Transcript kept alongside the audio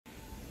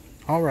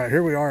All right,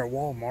 here we are at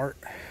Walmart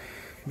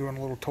doing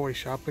a little toy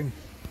shopping,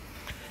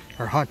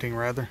 or hunting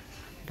rather.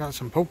 Got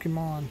some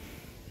Pokemon,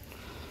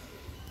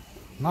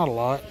 not a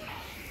lot,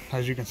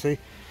 as you can see.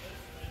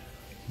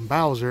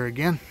 Bowser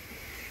again.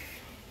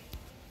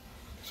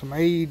 Some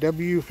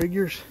AEW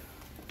figures.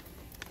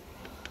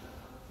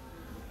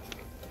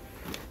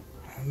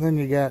 And then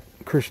you got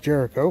Chris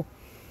Jericho,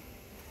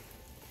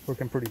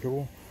 looking pretty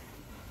cool.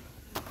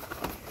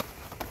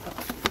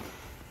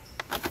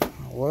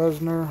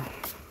 Lesnar,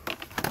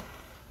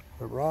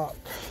 The Rock.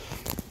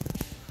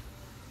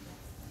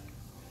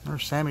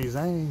 There's Sami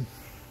Zayn,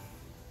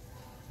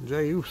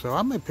 Jey Uso.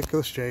 I may pick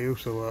this Jey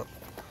Uso up.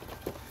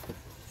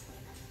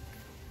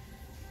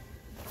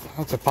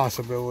 That's a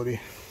possibility.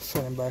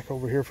 Set him back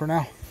over here for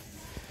now.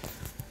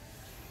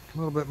 A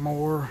little bit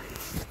more.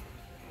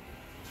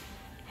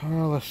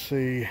 Let's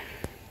see.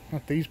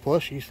 Got these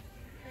plushies.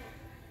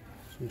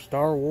 Some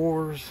Star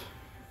Wars.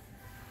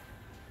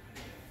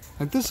 I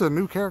think this is a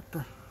new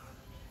character.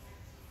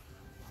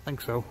 I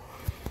think so.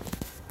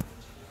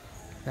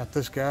 Got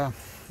this guy.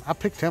 I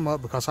picked him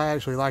up because I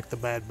actually like the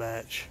Bad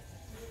Batch.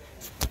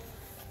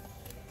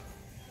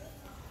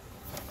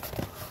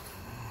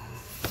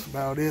 That's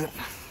about it.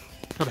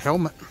 Got a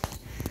helmet.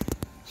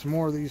 Some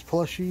more of these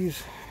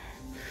plushies.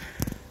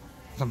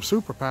 Some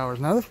superpowers.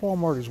 Now this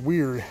Walmart is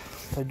weird.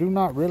 They do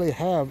not really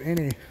have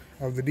any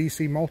of the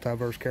DC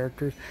Multiverse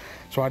characters,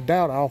 so I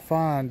doubt I'll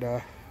find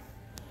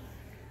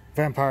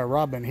Vampire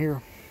Robin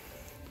here.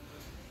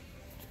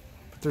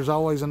 But there's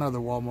always another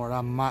Walmart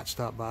I might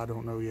stop by. I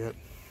don't know yet.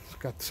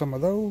 Got some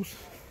of those.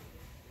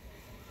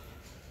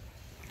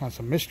 Got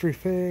some mystery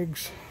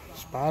figs.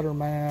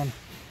 Spider-Man.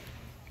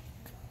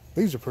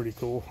 These are pretty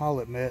cool, I'll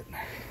admit.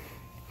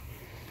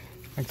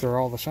 I think they're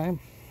all the same.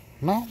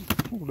 No,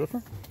 a little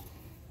different.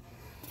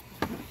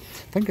 I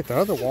think at the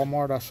other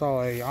Walmart I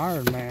saw a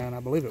Iron Man,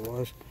 I believe it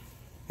was.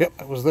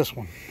 Yep, it was this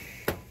one.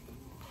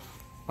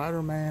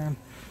 Spider-Man.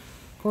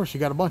 Of course, you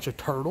got a bunch of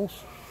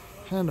turtles.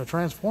 And the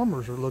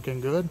Transformers are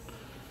looking good.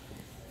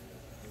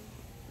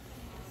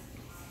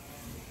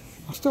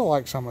 I still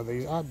like some of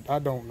these. I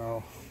don't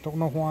know. Don't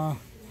know why.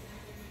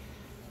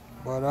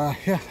 But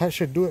yeah, that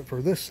should do it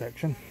for this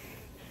section.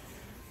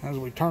 As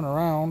we turn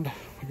around,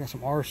 we got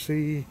some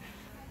RC,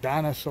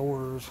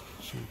 dinosaurs,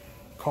 some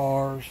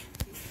cars.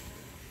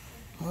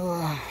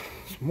 Some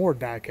more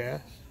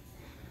die-cast.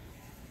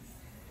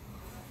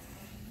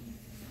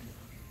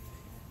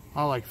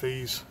 I like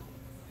these.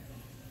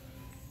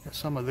 Got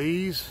some of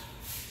these.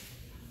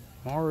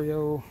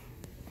 Mario.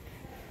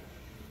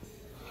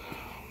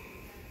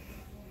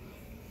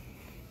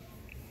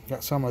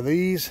 Got some of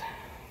these.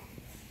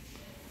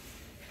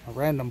 A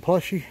random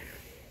plushie.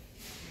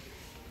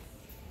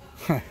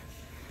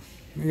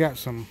 You got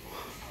some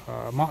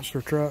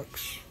monster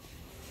trucks.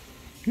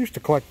 Used to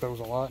collect those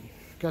a lot.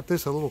 Got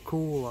this a little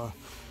cool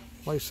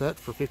play set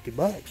for 50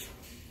 bucks.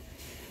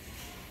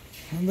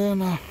 And then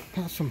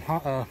got some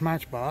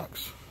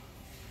Matchbox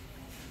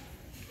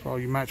for all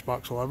you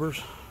Matchbox lovers.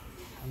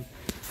 And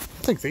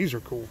I think these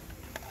are cool.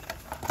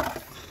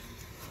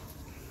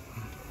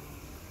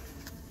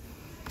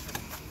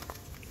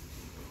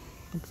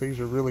 I think these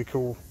are really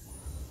cool.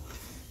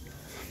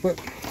 But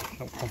I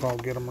don't know if I'll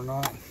get them or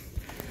not.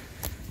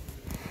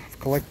 I've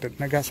collected,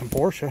 and I got some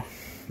Porsche.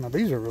 Now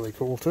these are really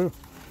cool too.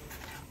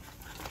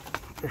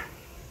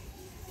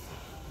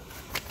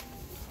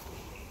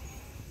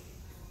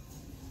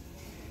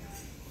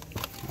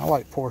 I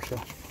like Porsche.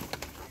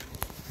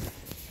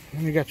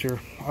 Then you got your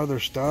other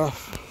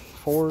stuff.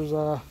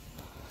 Forza.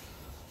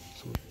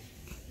 Some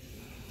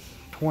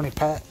 20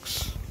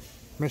 packs.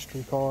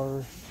 Mystery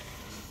cars.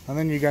 And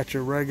then you got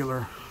your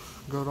regular,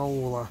 good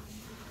old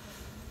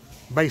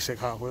basic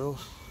Hot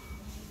Wheels.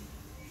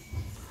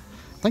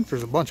 I think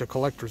there's a bunch of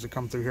collectors that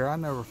come through here. I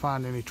never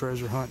find any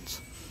treasure hunts.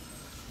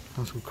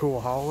 And some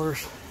cool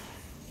haulers.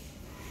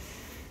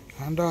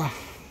 And that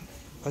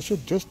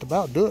should just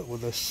about do it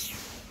with this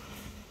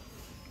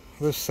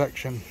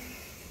section.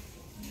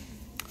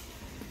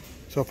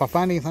 So if I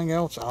find anything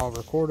else, I'll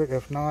record it.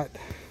 If not,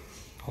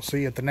 I'll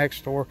see you at the next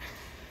store.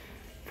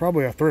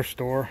 Probably a thrift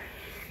store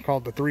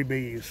called the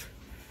 3Bs.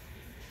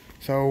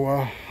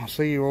 So I'll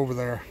see you over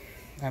there.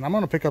 And I'm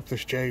going to pick up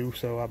this Jey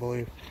Uso, I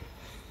believe.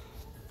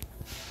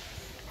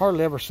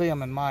 Hardly ever see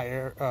them in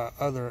my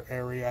other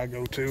area I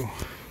go to.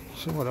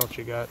 See what else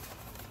you got.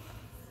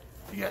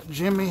 You got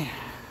Jimmy,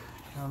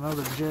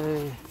 another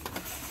Jay,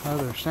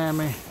 another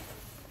Sammy.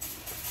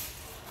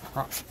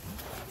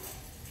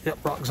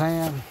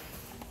 Roxanne,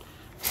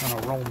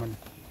 and a Roman.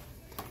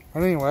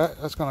 But anyway,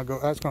 that's gonna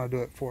do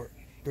it for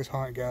this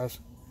hunt, guys.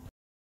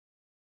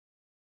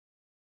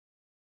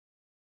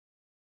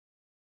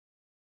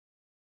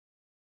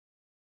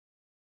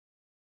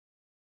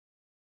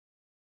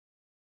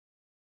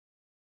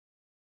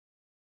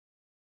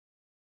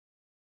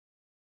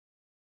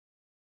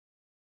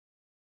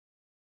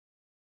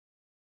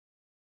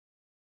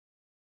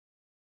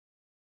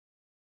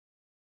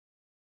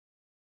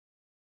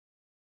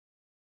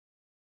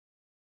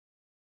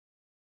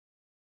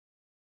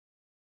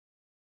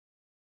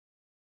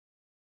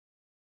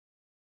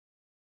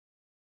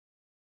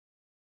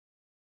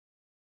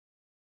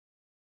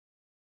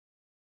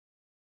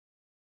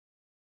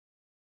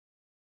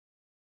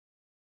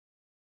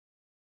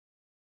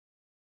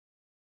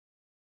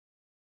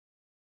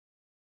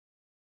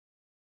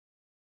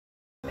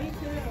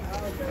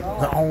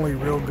 the only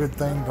real good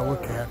thing to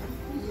look at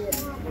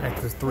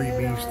this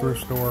 3B's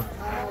thrift store.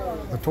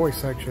 The toy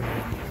section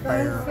is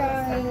bare.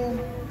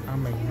 I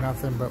mean,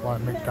 nothing but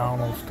like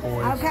McDonald's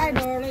toys. Okay,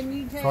 darling,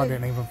 you too. So I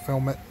didn't even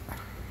film it.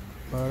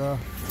 But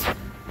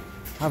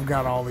I've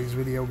got all these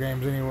video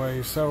games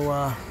anyway.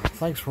 So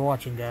thanks for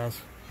watching, guys.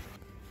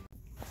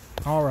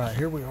 Alright,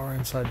 here we are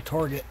inside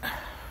Target.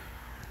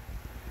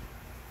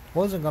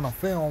 Wasn't gonna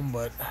film,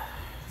 but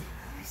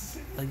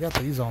they got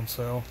these on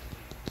sale.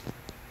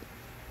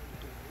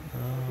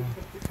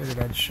 Figured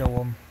I'd show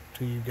them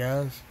to you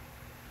guys.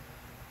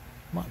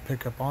 Might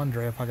pick up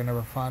Andre if I can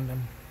ever find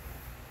him.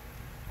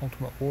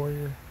 Ultimate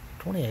Warrior,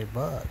 28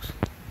 bucks.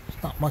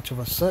 It's not much of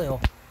a sale.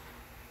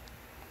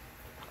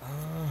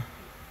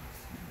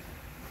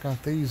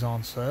 Got these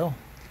on sale.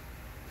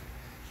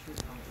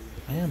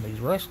 Man, these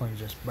wrestling's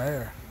just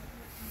bare.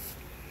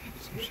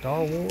 Some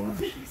Star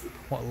Wars.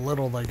 What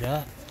little they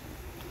got.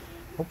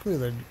 Hopefully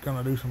they're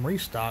gonna do some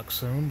restock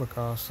soon,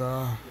 because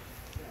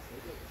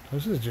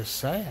this is just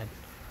sad.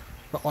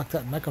 But like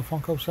that Mecha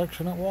Funko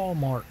section at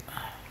Walmart.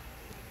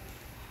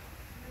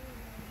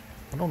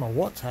 I don't know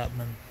what's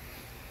happening.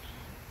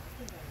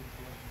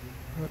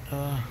 But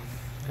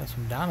got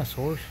some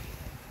dinosaurs.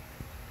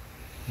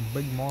 Some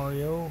Big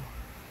Mario.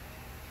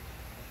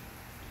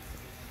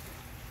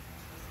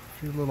 A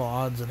few little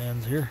odds and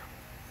ends here.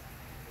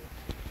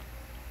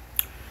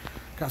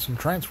 Got some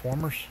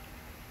Transformers.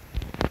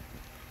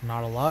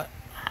 Not a lot.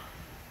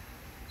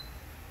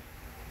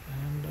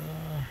 And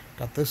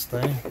got this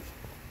thing.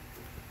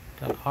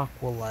 Got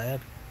Aqua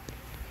Lad.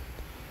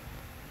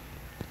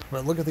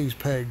 But look at these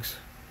pegs.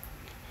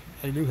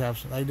 They did have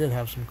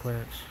some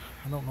clearance.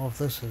 I don't know if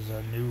this is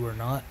new or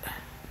not. I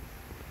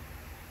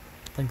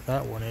think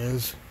that one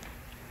is.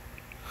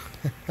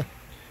 I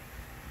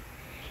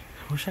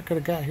wish I could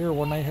have got here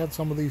when they had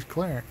some of these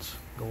clearance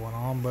going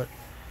on, but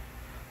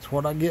it's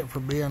what I get for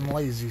being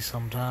lazy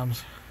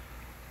sometimes.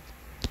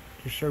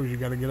 Just shows you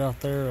got to get out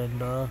there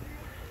and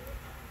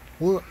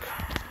look,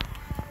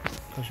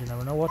 because you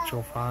never know what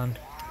you'll find.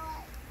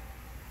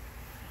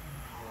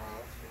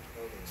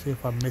 See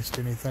if I missed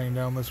anything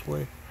down this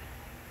way.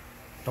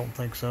 Don't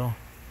think so.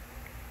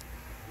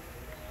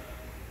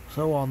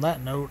 So on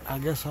that note, I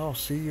guess I'll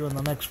see you in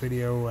the next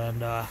video,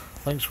 and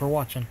thanks for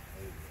watching.